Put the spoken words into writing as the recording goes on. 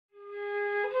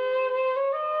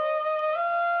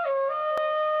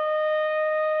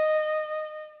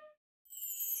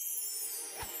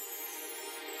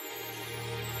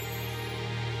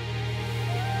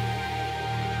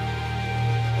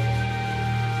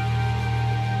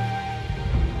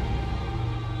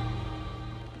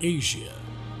Asia,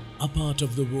 a part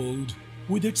of the world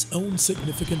with its own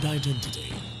significant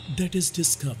identity that is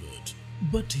discovered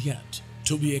but yet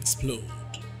to be explored.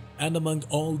 And among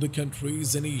all the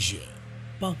countries in Asia,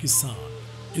 Pakistan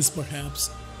is perhaps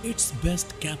its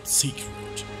best kept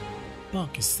secret.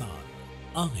 Pakistan,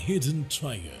 a hidden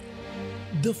treasure.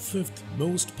 The fifth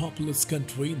most populous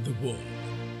country in the world,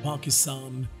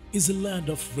 Pakistan is a land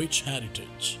of rich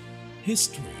heritage,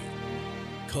 history,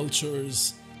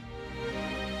 cultures,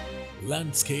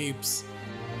 landscapes,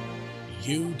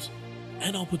 youth,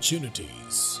 and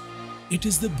opportunities. It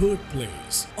is the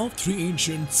birthplace of three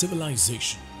ancient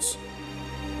civilizations.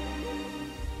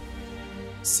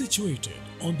 Situated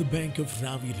on the bank of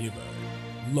Ravi River,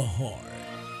 Lahore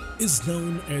is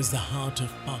known as the heart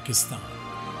of Pakistan.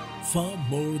 Far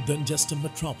more than just a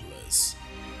metropolis,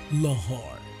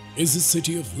 Lahore is a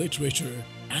city of literature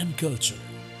and culture,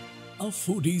 a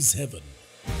foodie's heaven,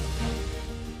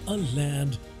 a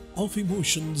land of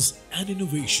emotions and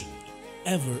innovation,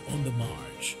 ever on the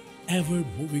march, ever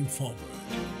moving forward.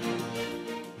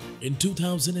 In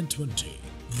 2020,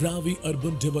 Ravi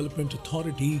Urban Development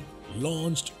Authority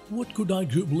launched what could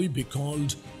arguably be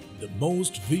called the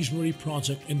most visionary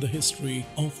project in the history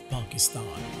of Pakistan.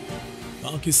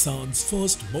 Pakistan's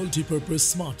first multi-purpose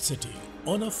smart city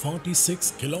on a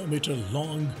 46-kilometer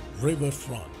long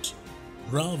riverfront.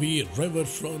 Ravi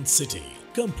Riverfront City,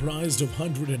 comprised of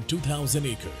 102,000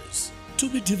 acres, to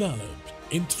be developed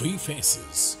in three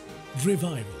phases: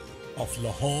 revival of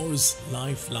Lahore's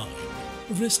lifeline,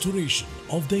 restoration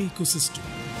of the ecosystem,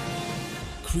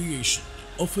 creation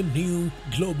of a new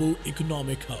global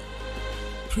economic hub,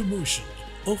 promotion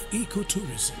of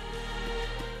ecotourism,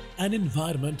 and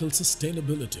environmental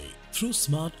sustainability through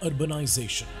smart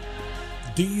urbanization.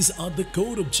 These are the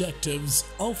core objectives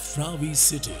of Ravi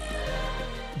City.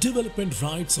 Development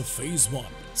rights of Phase 1,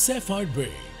 Sapphire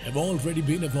Bay, have already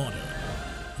been awarded.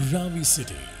 Ravi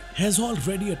City has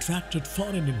already attracted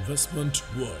foreign investment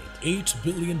worth $8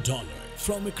 billion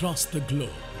from across the globe,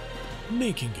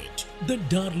 making it the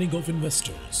darling of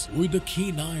investors with a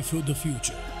keen eye for the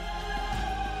future.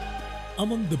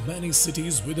 Among the many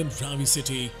cities within Ravi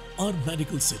City are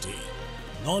Medical City,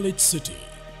 Knowledge City,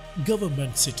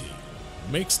 Government City,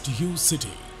 Mixed Use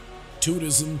City,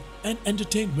 Tourism and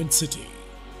Entertainment City,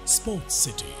 Sports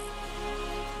City,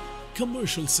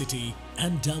 Commercial City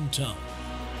and Downtown.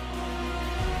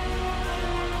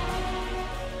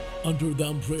 Under the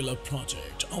umbrella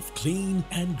project of Clean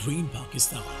and Green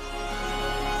Pakistan,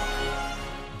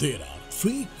 there are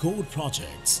three core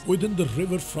projects within the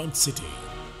riverfront city.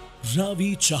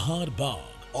 Ravi Chahar Bagh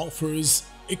offers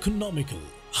economical,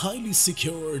 highly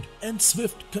secured and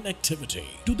swift connectivity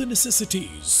to the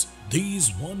necessities. These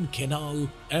 1 canal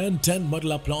and 10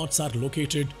 Marla plots are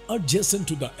located adjacent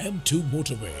to the M2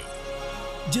 motorway.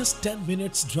 Just 10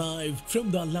 minutes drive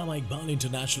from the Allama Iqbal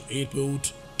International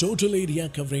Airport, total area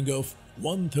covering of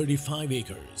 135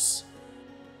 acres.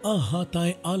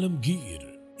 Ahatai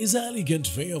Alamgir is an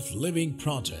elegant way of living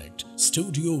project,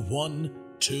 studio 1,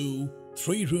 2,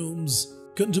 3 rooms,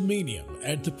 condominium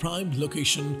at the prime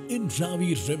location in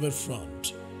Ravi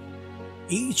Riverfront.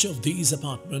 Each of these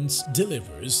apartments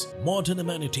delivers modern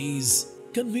amenities,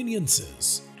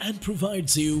 conveniences, and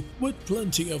provides you with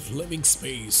plenty of living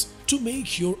space to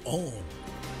make your own.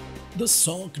 The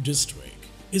Sock District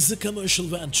is a commercial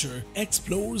venture,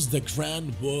 explores the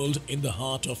grand world in the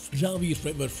heart of Ravi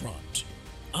Riverfront,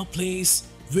 a place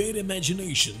where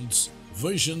imaginations,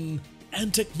 vision,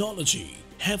 and technology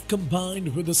have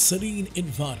combined with a serene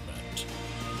environment.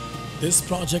 This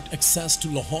project access to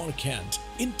Lahore Kent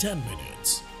in 10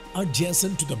 minutes,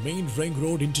 adjacent to the main ring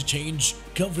road interchange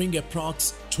covering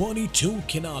approx 22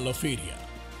 canal of area.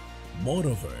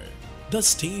 Moreover, the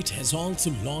state has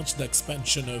also launched the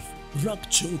expansion of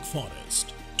Rakchok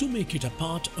Forest to make it a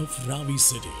part of Ravi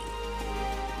City.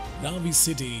 Ravi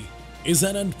City is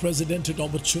an unprecedented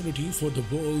opportunity for the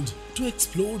world to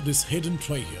explore this hidden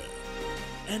treasure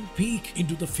and peek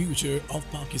into the future of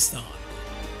Pakistan.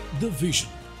 The vision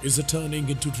is a turning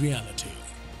into reality,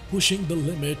 pushing the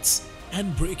limits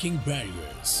and breaking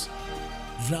barriers.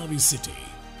 Ravi City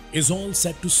is all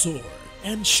set to soar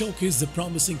and showcase the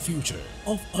promising future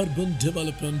of urban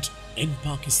development in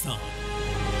Pakistan.